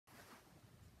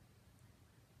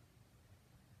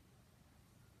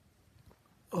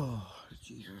Oh,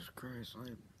 Jesus Christ!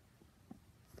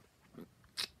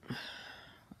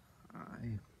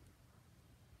 I,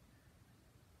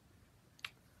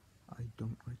 I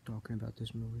don't like talking about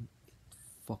this movie. It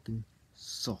fucking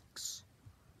sucks.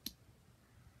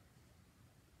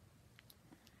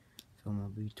 The film I'll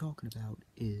be talking about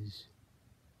is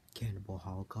Cannibal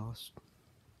Holocaust.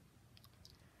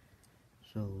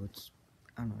 So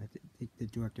I don't know. I think the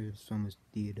director of this film is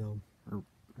Theodo, or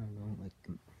I don't know, like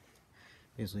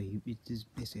basically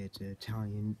it's an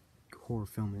Italian horror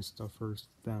film. It's the first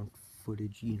found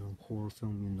footage, horror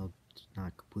film. Even though it's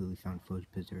not completely found footage,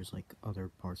 because there's like other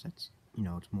parts that's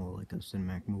it's more like a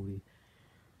cinematic movie.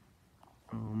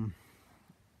 Oh my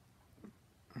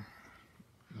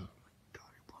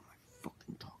god, why am I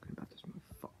fucking talking about this movie?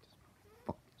 Fuck this movie.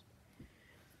 Fuck this movie.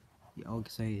 Yeah, all I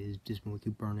can say is this movie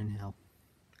could burn in hell.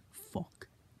 Fuck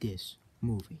this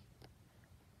movie.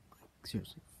 Like,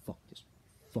 seriously, fuck this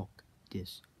movie. Fuck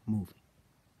this movie.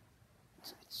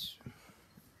 It's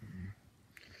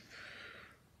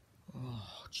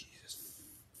oh, Jesus.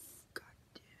 God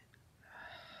damn.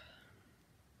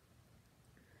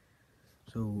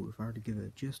 So, if I were to give a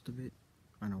gist of it,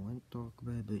 I don't want to talk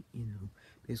about it, but,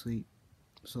 basically,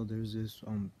 so there's this,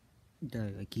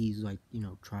 guy, like, he's, like,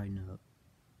 trying to,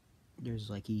 there's,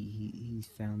 like, he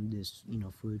found this,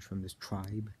 footage from this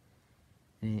tribe,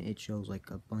 and it shows, like,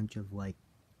 a bunch of, like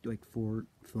four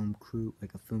film crew,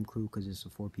 like a film crew, because it's the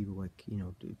four people, like,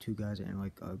 two guys and,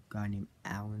 like, a guy named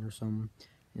Alan or something,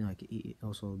 and, like,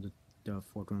 also the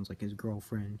fourth one's, like, his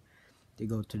girlfriend. They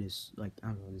go to this, like, I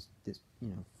don't know, this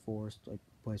forest, like,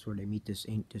 place where they meet this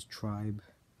tribe,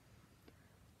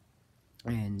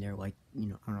 and they're, like, I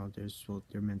don't know,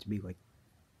 they're meant to be, like,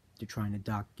 they're trying to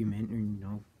document, and,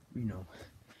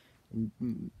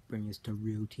 and bring this to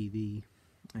real TV,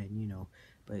 and,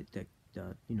 but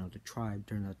the tribe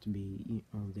turned out to be,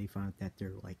 they found out that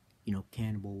they're, like,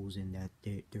 cannibals, and that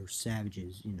they're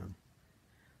savages,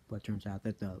 but it turns out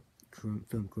that the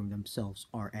film crew themselves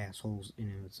are assholes,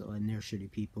 and they're shitty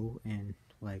people, and,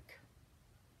 like,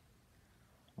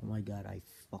 oh my god, I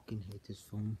fucking hate this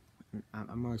film. I'm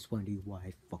gonna explain to you why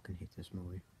I fucking hate this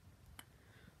movie.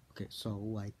 Okay, so,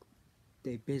 like,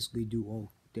 they basically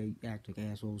they act like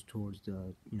assholes towards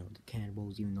the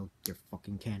cannibals, even though they're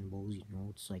fucking cannibals,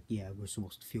 it's like, yeah, we're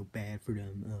supposed to feel bad for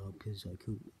them, because, like,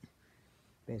 who,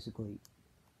 basically,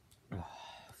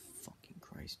 fucking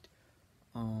Christ,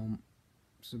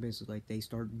 so basically, like, they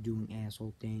start doing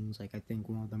asshole things, like, I think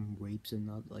one of them rapes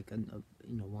another, like,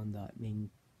 one of the main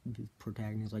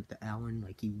protagonists, like, the Alan,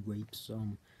 like, he rapes,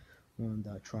 one of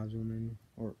the tribeswomen,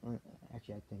 or,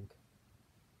 actually, I think,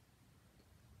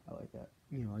 I like that,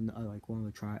 like, one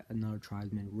of the another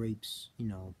tribesman rapes,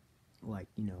 like,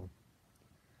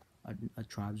 a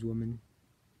tribeswoman,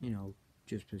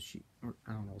 just because she, or,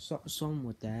 I don't know, something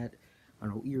with that. I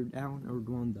don't know, either Alan or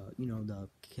one of the, the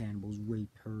cannibals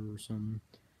rape her or something,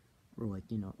 or, like,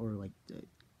 or, like,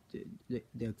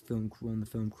 the film crew, on the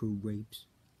film crew rapes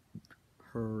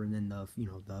her, and then the,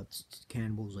 the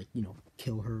cannibals, like,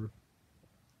 kill her.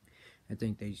 I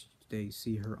think they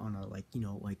see her on a, like,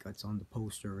 like, it's on the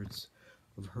poster, it's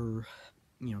of her,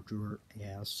 to her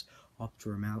ass, up to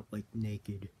her mouth, like,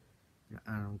 naked.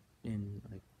 I don't, and,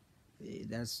 like,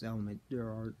 that's the element. There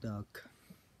are the,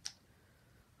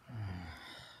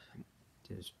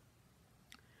 just,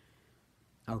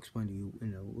 I'll explain to you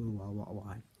in a little while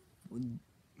why.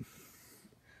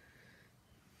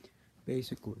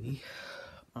 Basically,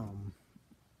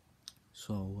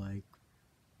 so, like,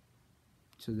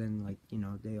 so then, like,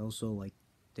 they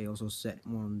also set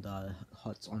one of the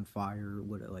huts on fire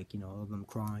with, like, of them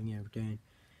crying and everything,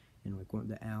 and, like, one of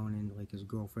the Alan and, like, his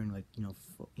girlfriend, like,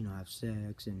 have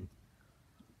sex, and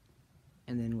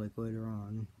then, like, later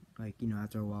on, like,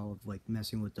 after a while of, like,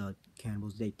 messing with the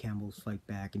cannibals, cannibals fight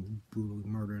back and brutally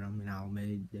murder them, and I'll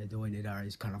admit the way they die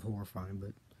is kind of horrifying,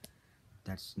 but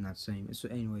that's not saying. So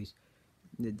anyways,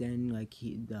 then, like,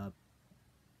 the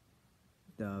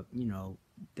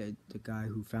guy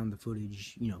who found the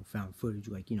footage,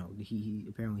 like, he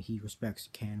apparently he respects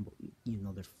cannibal, even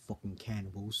though they're fucking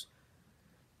cannibals,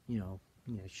 yeah,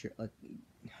 sure, like,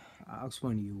 I'll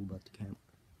explain to you about the cannibal.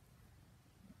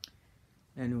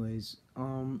 Anyways,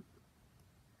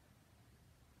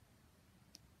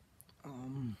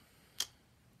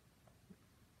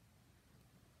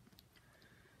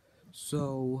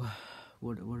 so,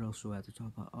 what else do I have to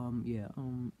talk about? Yeah,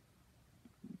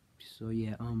 so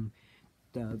yeah,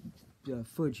 the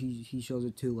footage he shows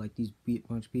it to, like, these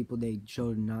bunch of people, they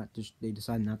decided not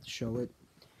to show it,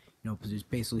 because it's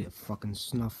basically a fucking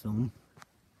snuff film.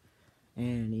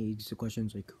 And the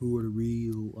questions like, who are the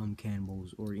real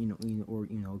cannibals, or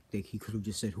like he could have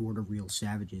just said, who are the real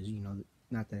savages?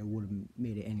 Not that it would have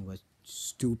made it any less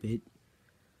stupid.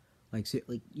 Like,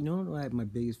 I have my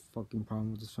biggest fucking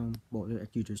problem with this film. Well,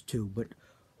 actually, there's two, but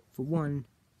for one,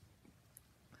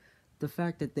 the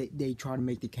fact that they try to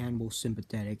make the cannibals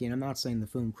sympathetic, and I'm not saying the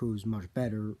film crew is much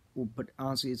better, but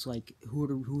honestly, it's like,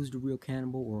 who's the real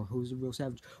cannibal or who's the real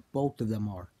savage? Both of them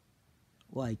are.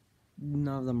 Like,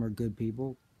 none of them are good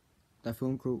people. The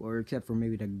film crew, or except for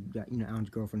maybe Alan's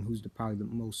girlfriend, who's probably the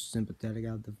most sympathetic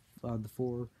out of the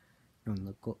four.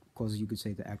 The closest you could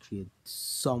say to actually a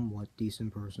somewhat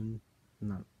decent person,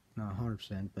 not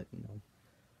 100%, but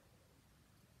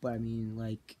But I mean,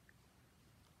 like,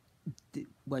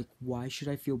 why should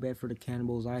I feel bad for the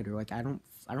cannibals either? Like, I don't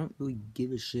really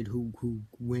give a shit who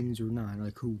wins or not,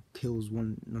 like who kills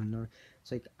one another.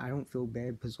 It's like, I don't feel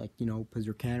bad because, like, because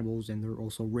they're cannibals and they're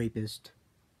also rapists.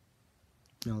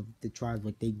 The tribe,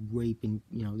 like, they rape, and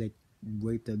they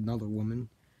raped another woman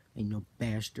and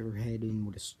bashed her head in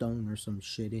with a stone or some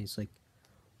shit. And it's like,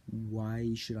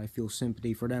 why should I feel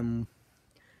sympathy for them?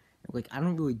 Like, I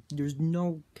don't really. There's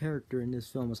no character in this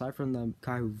film aside from the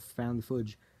guy who found the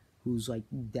footage, who's like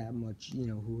that much,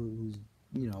 who's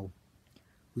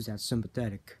that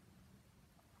sympathetic.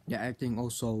 The acting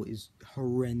also is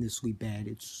horrendously bad.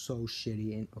 It's so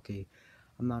shitty. And okay,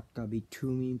 I'm not gonna be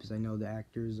too mean because I know the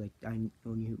actors. Like,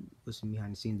 when you listen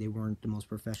behind the scenes, they weren't the most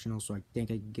professional, so I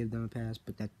think I could give them a pass.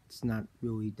 But that's not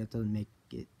really. That doesn't make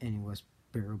it any less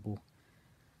bearable.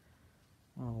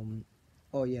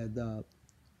 Oh yeah,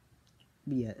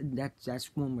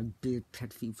 that's one of my big pet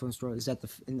peeves from the story, is that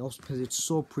and also because it's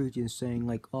so preachy and saying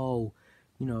like, oh,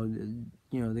 you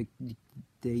know,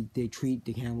 they treat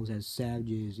the cannibals as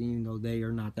savages, even though they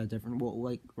are not that different. Well,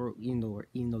 like, or even though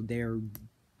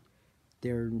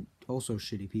they're also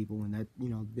shitty people, and that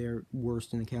they're worse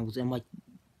than the cannibals. And I'm like,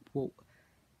 well,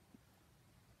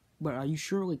 but are you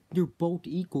sure? Like, they're both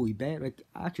equally bad. Like,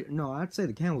 actually, no, I'd say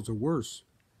the cannibals are worse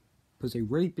because they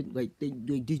rape it. Like, they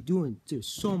doing, they're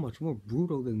so much more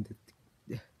brutal than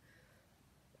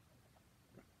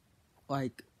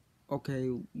like, okay,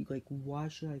 like, why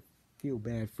should I feel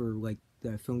bad for, like,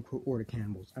 the film crew or the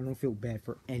cannibals? I don't feel bad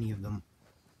for any of them,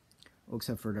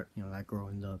 except for that girl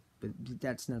in the. But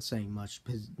that's not saying much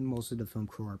because most of the film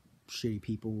crew are shitty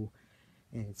people,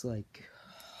 and it's like,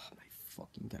 oh my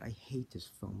fucking god, I hate this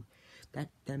film.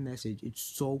 That message, it's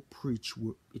so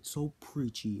preachy,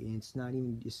 and it's not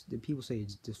even just. The people say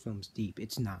this film's deep.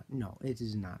 It's not. No, it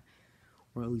is not.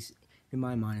 Or at least in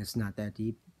my mind, it's not that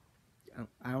deep.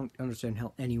 I don't understand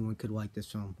how anyone could like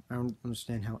this film. I don't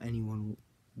understand how anyone.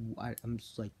 I'm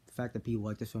just like, the fact that people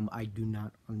like this film. I do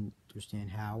not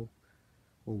understand how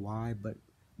or why, but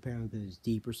apparently it's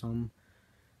deep or something.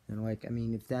 And like, I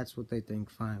mean, if that's what they think,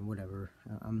 fine, whatever.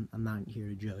 I'm not here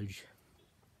to judge,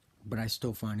 but I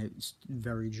still find it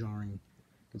very jarring,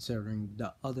 considering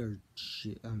the other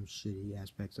shitty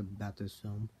aspects about this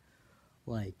film.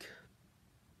 Like,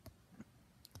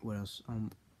 what else?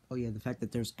 Oh yeah, the fact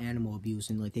that there's animal abuse,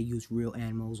 and like they use real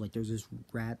animals. Like, there's this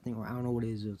rat thing, or I don't know what it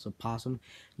is. It's a possum.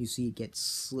 You see it get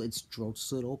its throat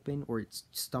slit open, or its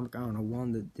stomach. I don't know, one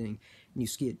of the thing. And you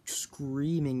see it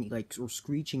screaming, like, or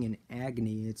screeching in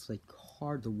agony. It's like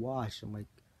hard to watch. I'm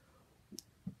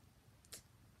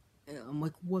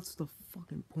like, what's the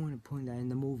fucking point of putting that in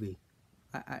the movie?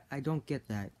 I don't get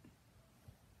that.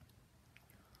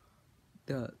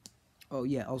 The Oh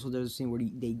yeah, also there's a scene where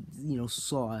they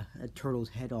saw a turtle's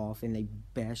head off and they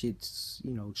bash its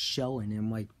shell in, and I'm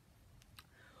like,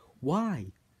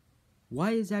 why?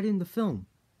 Why is that in the film?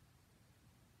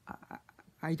 I I,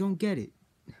 I don't get it.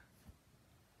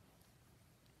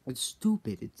 It's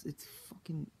stupid. It's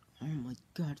fucking. Oh my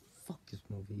god, fuck this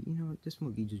movie. This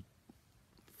movie just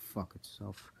fuck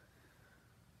itself.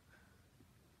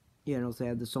 They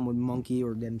have the someone monkey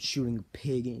or them shooting a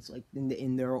pig, and it's like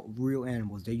in their real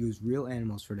animals. They use real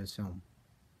animals for this film.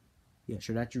 Yeah,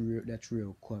 sure, that's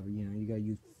real clever. You gotta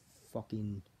use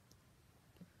fucking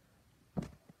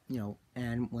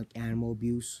and like animal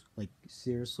abuse. Like,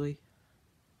 seriously,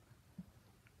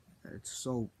 it's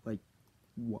so like,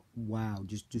 wow,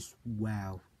 just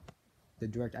wow. The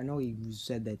director, I know he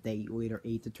said that they later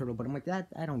ate the turtle, but I'm like, that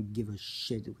I don't give a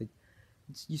shit. Like,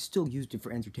 you still used it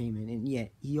for entertainment, and yeah,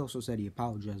 he also said he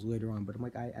apologized later on. But I'm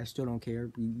like, I still don't care.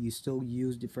 You still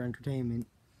used it for entertainment.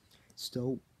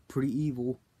 Still pretty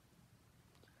evil,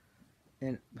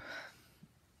 and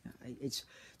it's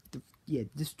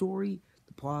the story,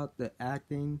 the plot, the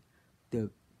acting, the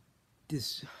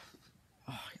this.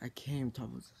 Oh, I can't even talk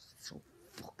about this. It's so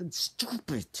fucking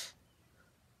stupid.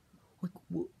 Like,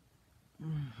 what?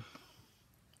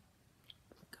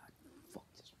 God,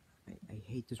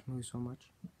 hate this movie so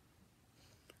much.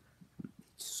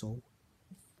 It's so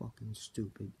fucking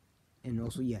stupid, and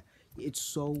also yeah, it's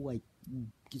so like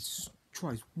it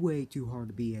tries way too hard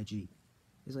to be edgy.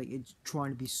 It's like it's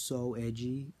trying to be so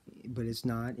edgy, but it's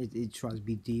not. It tries to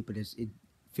be deep, but it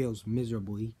fails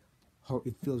miserably.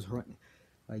 It feels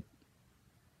like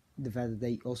the fact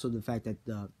that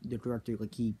the director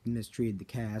like he mistreated the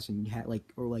cast and had like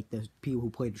or like the people who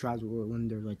played the tribes when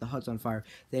they're like the hut's on fire,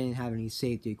 they didn't have any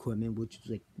safety equipment, which is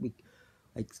like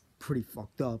pretty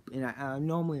fucked up. And I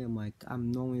normally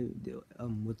I'm normally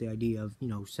with the idea of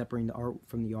separating the art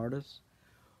from the artist.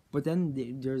 But then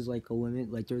there's like a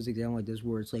limit. Like there's an example like this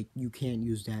where it's like you can't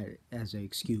use that as an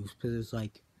excuse because it's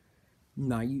like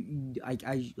no, I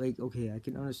like okay. I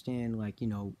can understand like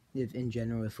if in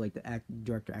general if like the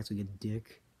director acts like a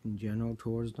dick in general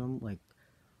towards them, like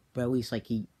but at least like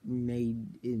he made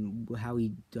in how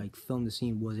he like filmed the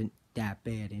scene wasn't that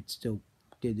bad. It still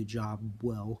did the job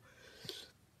well.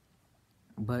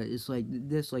 But it's like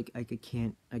this, like I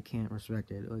can't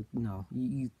respect it. Like no,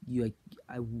 you like,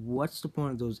 what's the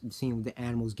point of those seeing the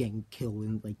animals getting killed?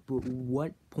 And like,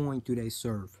 what point do they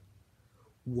serve?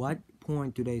 What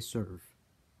point do they serve?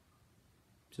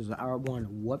 So I wonder,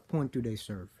 what point do they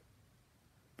serve?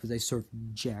 Because they serve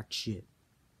jack shit.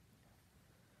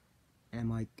 And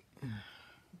like,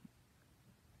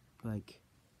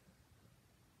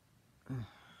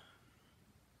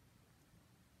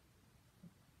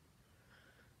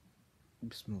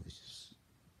 this movie's just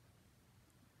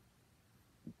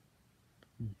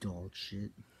dog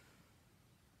shit.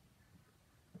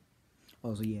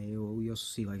 Also, yeah, we also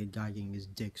see like a guy getting his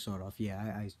dick sawed off. Yeah,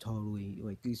 I totally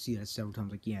like you see that several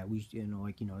times. Like, yeah, we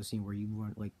like a scene where you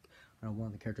run like one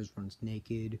of the characters runs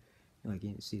naked, like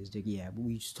you see his dick. Yeah, but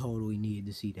we just totally needed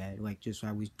to see that. Like, just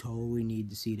I was totally need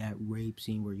to see that rape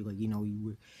scene where you like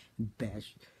you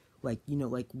bash. Like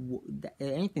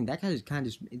anything that kind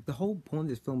of the whole point of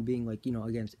this film being like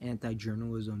against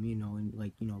anti-journalism, and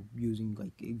like using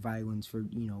like violence for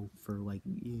for like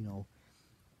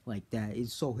that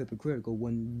is so hypocritical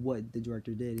when what the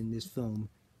director did in this film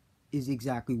is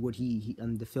exactly what he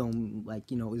the film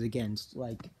like is against.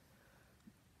 Like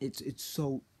it's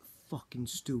so fucking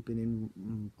stupid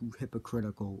and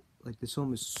hypocritical. Like this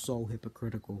film is so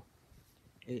hypocritical.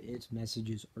 Its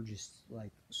messages are just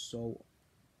like so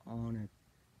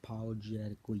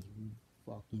unapologetically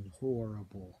fucking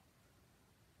horrible.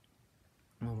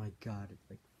 Oh my god, it's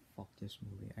like fuck this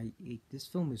movie. This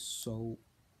film is so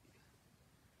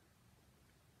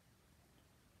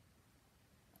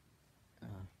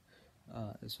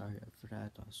sorry for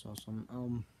that. I saw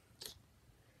some.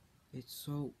 It's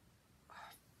so.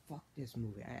 Fuck this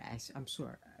movie. I'm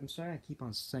sorry. I'm sorry I keep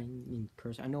on saying in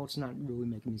curse. I know it's not really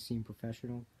making me seem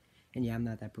professional. And yeah, I'm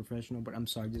not that professional, but I'm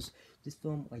sorry. This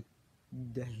film, like,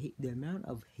 the amount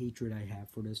of hatred I have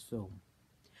for this film.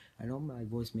 I know my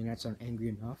voice may not sound angry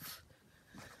enough,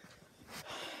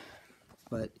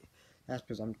 but that's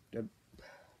because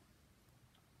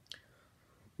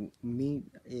me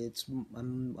it's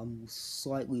I'm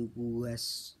slightly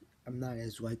less. I'm not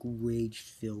as like rage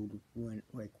filled when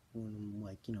I'm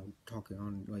like talking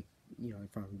on like in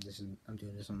front of this. I'm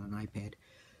doing this on an iPad.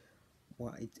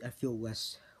 Well, I feel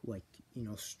less like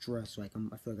stressed. Like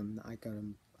I feel like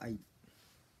I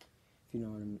if you know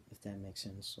what if that makes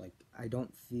sense. Like I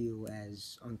don't feel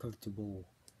as uncomfortable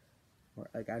or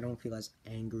like I don't feel as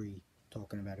angry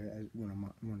talking about it as when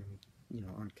I'm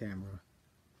on camera.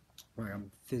 Right,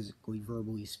 I'm physically,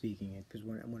 verbally speaking it, because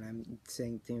when I'm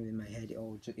saying things in my head,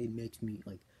 it makes me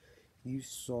like. You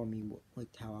saw me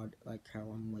like how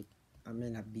I'm like I may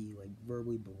not be like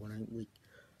verbally, but when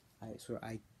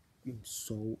I am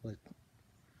so like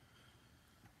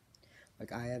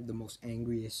I have the most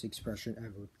angriest expression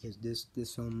ever because this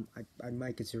film I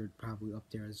might consider it probably up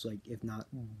there as like if not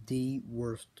the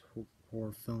worst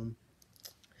horror film,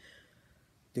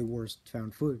 the worst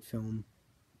found footage film,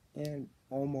 and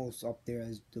almost up there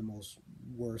as the most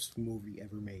worst movie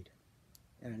ever made.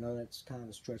 And I know that's kind of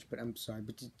a stretch, but I'm sorry,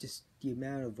 but just the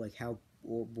amount of like how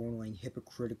borderline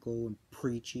hypocritical and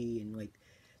preachy and like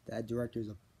that director is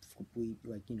a complete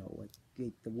like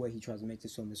the way he tries to make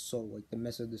this film is so like the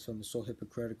message of this film is so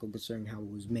hypocritical considering how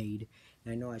it was made.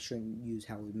 And I know I shouldn't use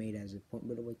how it was made as a point,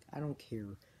 but like I don't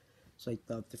care. It's like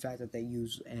the fact that they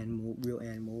use real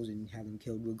animals and have them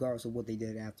killed, regardless of what they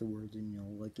did afterwards, and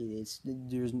like it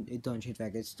doesn't change the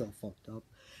fact that it's still fucked up,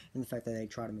 and the fact that they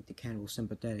try to make the cannibals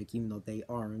sympathetic, even though they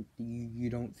aren't,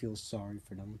 you don't feel sorry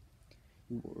for them,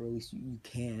 or at least you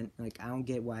can't. Like I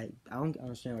don't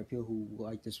understand why people who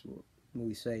like this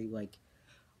movie say like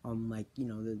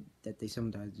that they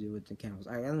sometimes do with the cannibals.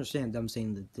 I understand them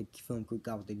saying that the film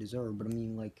got what they deserve, but I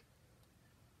mean like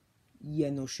yeah,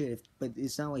 no shit. But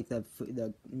it's not like the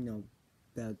you know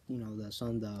the you know the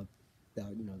some the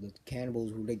you know the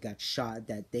cannibals who they got shot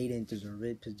that they didn't deserve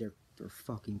it because they're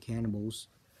fucking cannibals.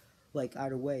 Like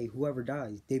either way, whoever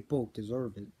dies, they both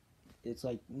deserve it. It's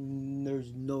like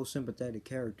there's no sympathetic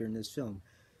character in this film.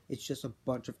 It's just a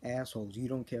bunch of assholes. You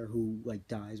don't care who like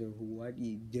dies or who what.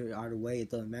 Either way, it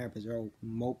doesn't matter because they're all,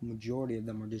 majority of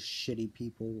them are just shitty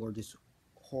people or just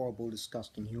horrible,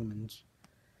 disgusting humans.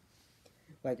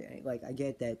 Like I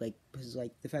get that because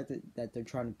like the fact that they're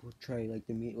trying to portray like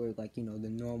the meat or like the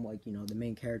normal the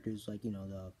main characters like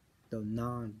the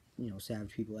non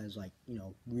savage people as like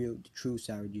real true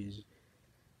savages,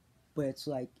 but it's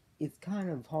like it's kind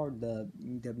of hard to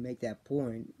make that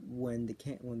point when the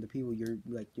people you're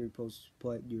supposed to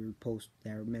put your post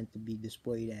that are meant to be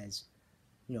displayed as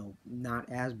not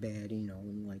as bad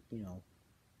and like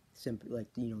simply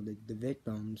like the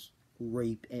victims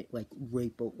rape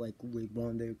rape one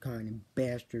of their kind and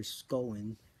bash their skull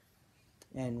in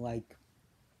and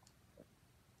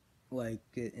and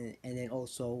then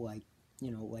also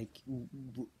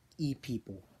eat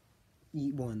people,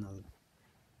 eat one another.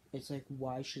 It's like,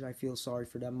 why should I feel sorry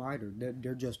for them either?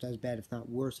 They're just as bad, if not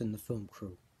worse, than the film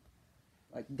crew.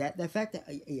 Like that, the fact that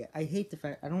I hate the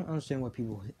fact I don't understand why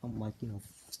people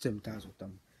sympathize with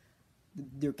them.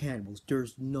 They're cannibals.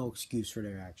 There's no excuse for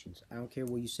their actions. I don't care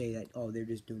what you say that they're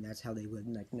just doing that's how they live.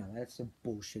 Like no, that's a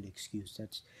bullshit excuse.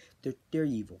 They're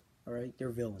evil. All right,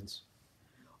 they're villains.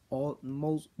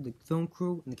 Most the film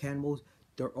crew and the cannibals,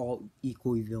 they're all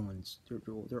equally villains.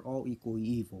 They're all equally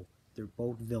evil. They're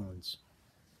both villains.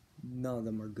 None of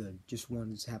them are good. Just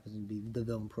one just happens to be the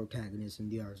villain protagonist,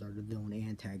 and the others are the villain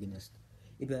antagonist.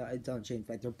 It doesn't change. In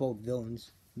fact, they're both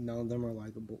villains. None of them are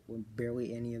likable.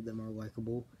 Barely any of them are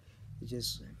likable. It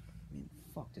just, I mean,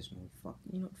 fuck this movie. Fuck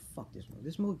this movie.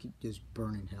 This movie could just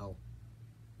burn in hell.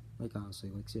 Like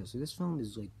honestly, like seriously, this film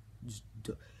is like just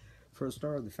for a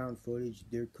start of the found footage.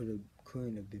 There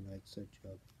couldn't have been like such a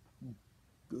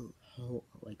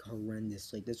like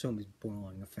horrendous. Like this film is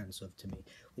borderline offensive to me.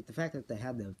 Like the fact that they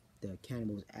had the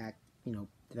cannibals act, the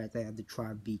fact that they had the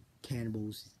tribe be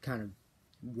cannibals is kind of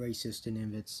racist in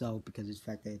and of itself because it's the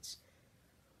fact that it's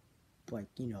like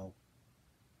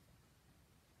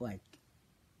like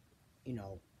you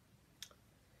know,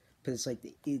 but it's like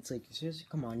seriously,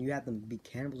 come on, you have them be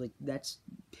cannibals. Like that's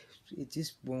it's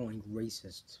just borderline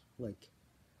racist. Like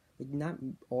not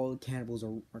all cannibals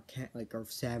are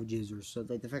savages or so.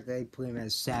 Like the fact that they put him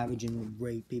as savage and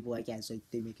rape people, like it's like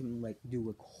they make him like do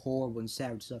like horrible and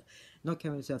savage stuff. Not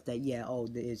counting stuff that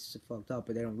it's fucked up,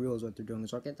 but they don't realize what they're doing.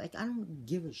 So like I don't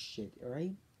give a shit. All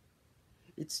right,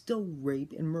 it's still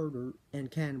rape and murder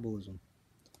and cannibalism.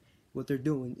 What they're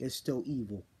doing is still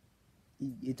evil.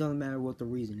 It doesn't matter what the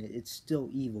reason. It's still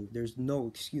evil. There's no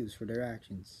excuse for their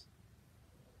actions.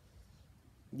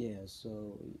 Yeah,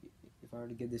 so if I were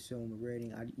to give this film a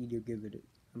rating, I'd either give it,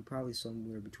 I'm probably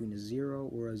somewhere between a 0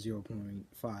 or a 0.5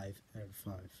 out of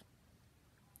 5.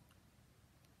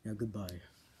 Now, goodbye.